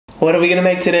What are we gonna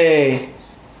make today?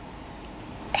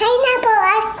 Pineapple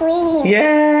ice cream.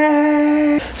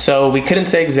 Yeah! So we couldn't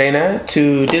take Zaina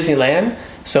to Disneyland,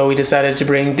 so we decided to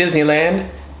bring Disneyland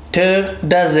to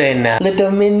the Zaina. Little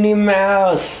Minnie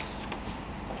Mouse.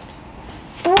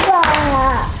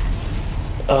 Wow.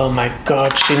 Oh my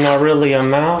god, she's not really a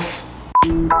mouse.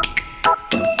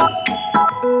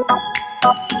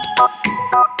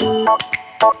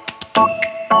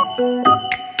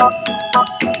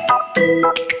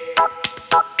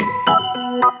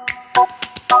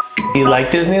 You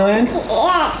like Disneyland?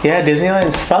 Yes. Yeah,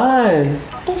 Disneyland's fun.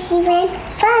 Disneyland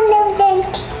funner than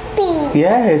TV.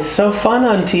 Yeah, it's so fun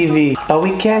on TV. But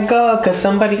we can't go because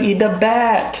somebody eat a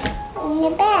bat. In the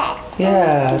bed.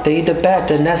 Yeah, they eat a bat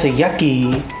and that's a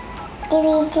yucky.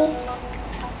 Yucky,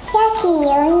 yucky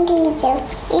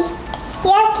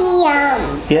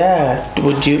yum. Yeah,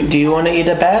 do you want to eat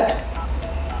a bat?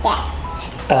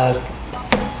 Yes.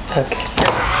 Okay.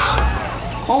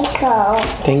 Hey, cool.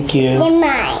 Thank you. They're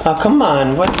mine. Oh, come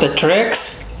on, what the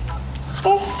tricks?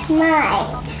 This is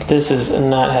mine. This is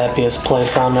not happiest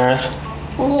place on earth.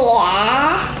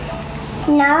 Yeah.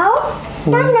 No?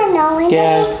 No.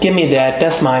 Yeah, give me that,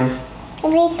 that's mine.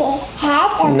 With the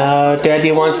hat? No,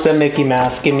 Daddy wants the Mickey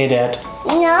Mouse, give me that.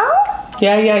 No?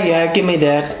 Yeah, give me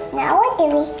that. Now what do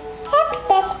we have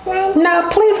that one? No,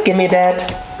 please give me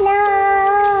that. No.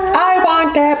 I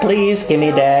want that, please give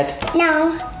me that.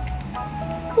 No.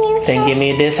 Then give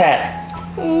me this hat.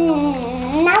 No.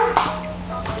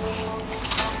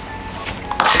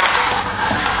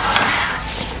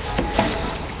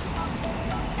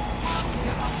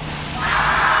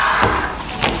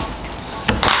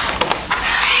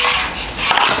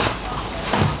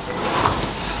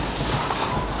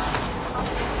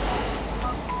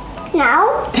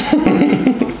 No.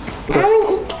 I will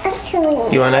eat ice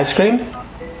cream. You want ice cream?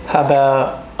 How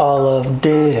about all of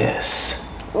this?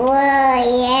 Whoa,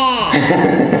 yeah.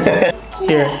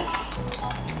 Here.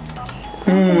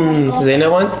 Zaina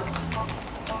want?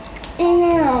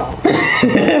 No.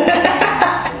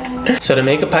 So to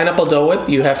make a pineapple Dole Whip,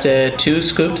 you have to 2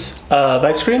 scoops of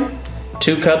ice cream,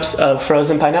 2 cups of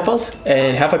frozen pineapples,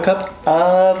 and half a cup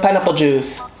of pineapple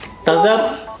juice. Thumbs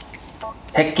up?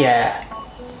 Heck yeah.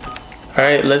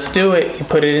 Alright, let's do it. You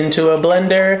put it into a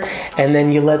blender, and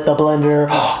then you let the blender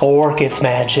work its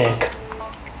magic.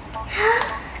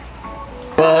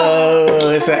 Whoa,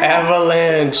 it's an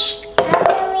avalanche.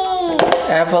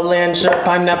 Avalanche of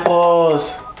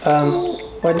pineapples.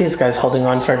 What are these guys holding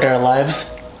on for their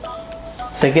lives?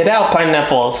 Say, get out,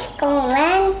 pineapples. Come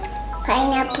on,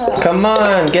 pineapple. Come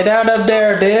on, get out of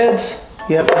there, dudes.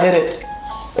 You have to hit it.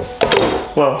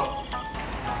 Whoa.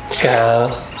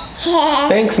 Go.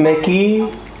 Thanks, Mickey.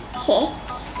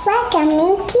 Welcome,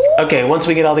 Mickey. Okay, once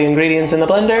we get all the ingredients in the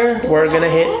blender, we're gonna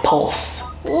hit pulse.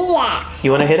 Yeah. You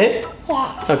wanna hit it?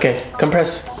 Yes. Okay,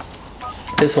 compress.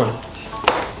 This one.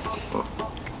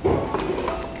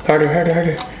 Harder.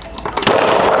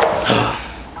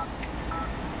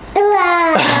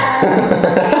 Wow.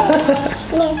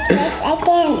 Let's press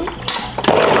again.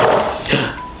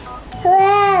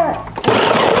 Wow.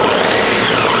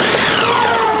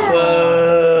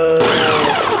 Whoa.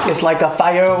 It's like a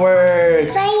firework.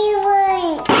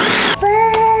 Firework.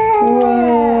 Wow.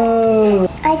 Whoa.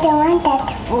 I don't want that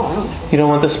spoon. You don't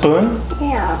want the spoon?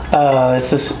 No.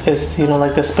 Is you don't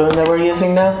like the spoon that we're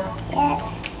using now? Yes.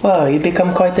 Whoa, you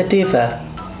become quite the diva.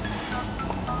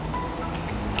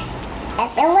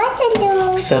 That's what to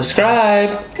do.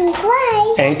 Subscribe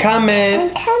Why? and comment.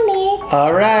 And comment.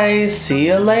 Alright, see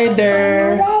you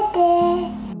later. Later.